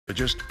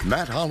Just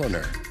Matt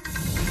Holliner.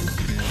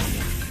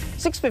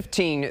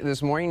 6:15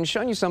 this morning,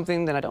 showing you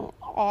something that I don't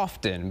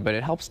often, but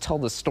it helps tell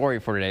the story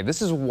for today.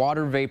 This is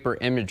water vapor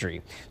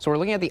imagery. So we're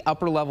looking at the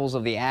upper levels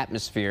of the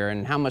atmosphere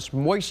and how much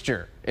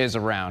moisture is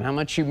around, how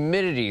much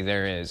humidity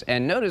there is.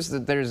 And notice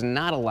that there's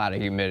not a lot of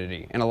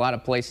humidity in a lot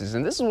of places.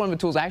 And this is one of the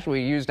tools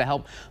actually we use to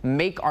help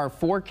make our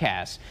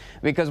forecast.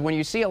 Because when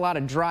you see a lot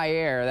of dry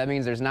air, that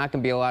means there's not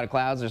going to be a lot of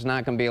clouds, there's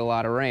not going to be a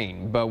lot of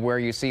rain. But where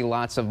you see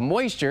lots of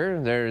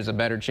moisture, there's a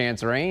better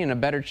chance of rain and a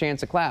better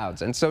chance of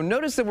clouds. And so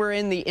notice that we're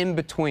in the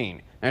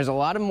in-between. There's a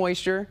lot of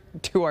moisture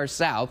to our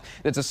south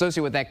that's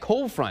associated with that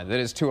cold front that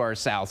is to our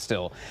south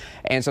still.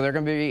 And so there are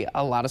going to be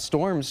a lot of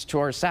storms to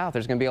our south.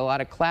 There's going to be a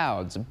lot of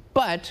clouds.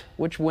 But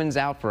which wins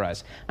out for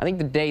us? I think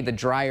today the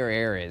drier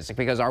air is,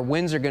 because our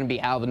winds are going to be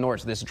out of the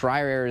north. So this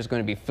drier air is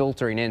going to be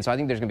filtering in. So I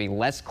think there's going to be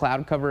less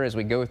cloud cover as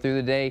we go through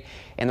the day.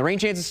 And the rain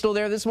chance is still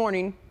there this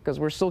morning because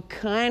we're still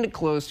kind of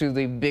close to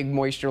the big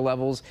moisture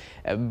levels,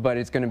 but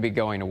it's going to be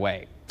going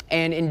away.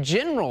 And in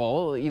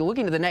general, you're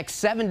looking at the next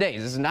 7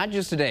 days. This is not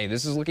just today.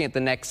 This is looking at the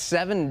next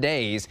 7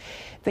 days.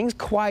 Things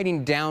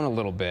quieting down a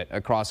little bit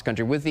across the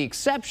country, with the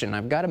exception,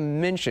 I've got to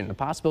mention, the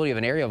possibility of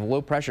an area of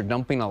low pressure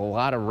dumping a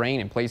lot of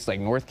rain in places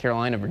like North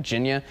Carolina,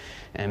 Virginia,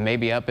 and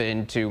maybe up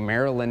into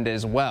Maryland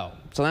as well.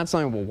 So that's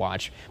something we'll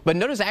watch. But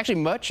notice actually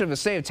much of the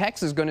state of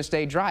Texas is going to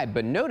stay dry.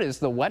 But notice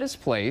the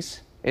wettest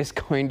place is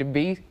going to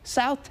be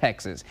South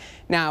Texas.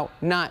 Now,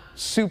 not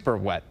super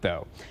wet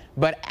though,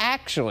 but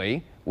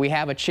actually, we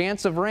have a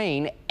chance of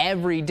rain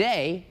every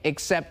day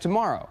except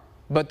tomorrow.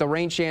 But the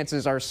rain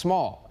chances are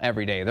small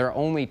every day. They're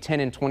only 10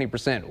 and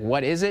 20%.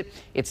 What is it?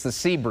 It's the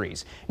sea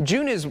breeze.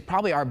 June is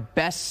probably our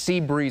best sea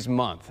breeze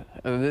month.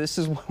 This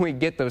is when we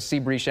get those sea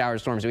breeze shower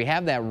storms. We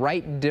have that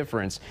right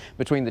difference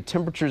between the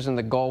temperatures in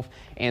the Gulf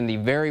and the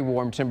very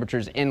warm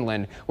temperatures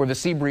inland, where the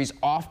sea breeze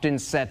often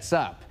sets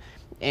up.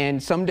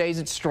 And some days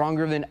it's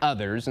stronger than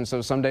others, and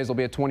so some days there'll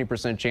be a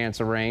 20% chance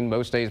of rain.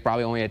 Most days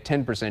probably only a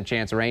 10%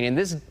 chance of rain. And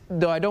this,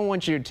 though I don't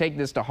want you to take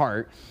this to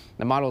heart,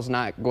 the model's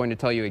not going to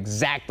tell you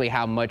exactly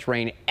how much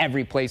rain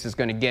every place is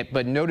going to get,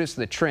 but notice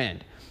the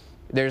trend.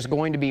 There's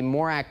going to be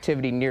more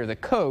activity near the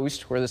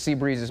coast, where the sea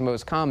breeze is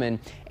most common,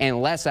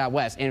 and less out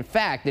west. In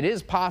fact, it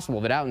is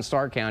possible that out in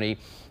Stark County,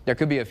 there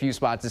could be a few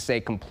spots that stay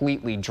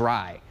completely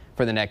dry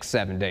for the next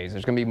 7 days.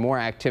 There's going to be more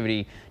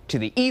activity to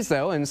the east,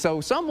 though, and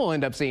so some will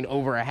end up seeing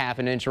over a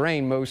 ½ inch of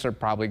rain. Most are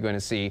probably going to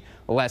see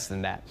less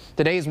than that.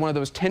 Today is one of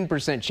those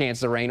 10%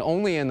 chances of rain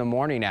only in the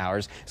morning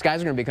hours.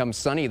 Skies are going to become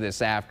sunny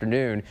this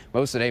afternoon.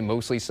 Most of the day,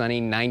 mostly sunny,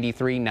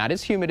 93, not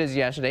as humid as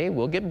yesterday.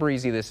 We'll get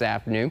breezy this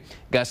afternoon,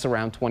 gusts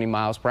around 20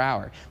 miles per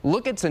hour.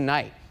 Look at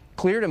tonight.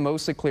 Clear to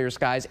mostly clear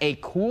skies. A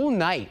cool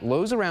night,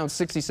 lows around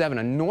 67,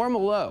 a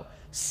normal low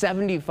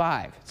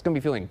 75. It's going to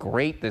be feeling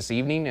great this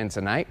evening and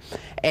tonight.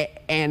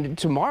 And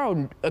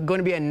tomorrow going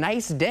to be a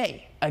nice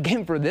day.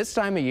 Again, for this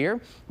time of year,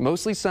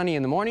 mostly sunny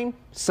in the morning,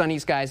 sunny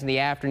skies in the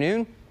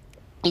afternoon,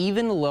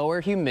 even lower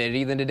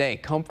humidity than today.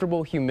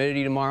 Comfortable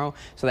humidity tomorrow,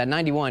 so that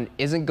 91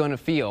 isn't going to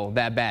feel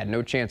that bad.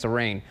 No chance of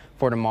rain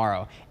for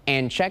tomorrow.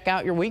 And check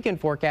out your weekend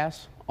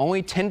forecast.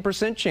 Only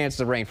 10% chance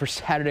of rain for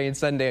Saturday and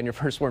Sunday on your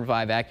First Warn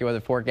 5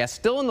 AccuWeather forecast.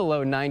 Still in the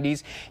low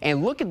 90s.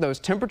 And look at those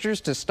temperatures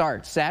to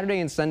start Saturday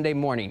and Sunday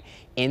morning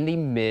in the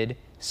mid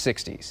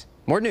 60s.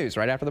 More news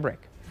right after the break.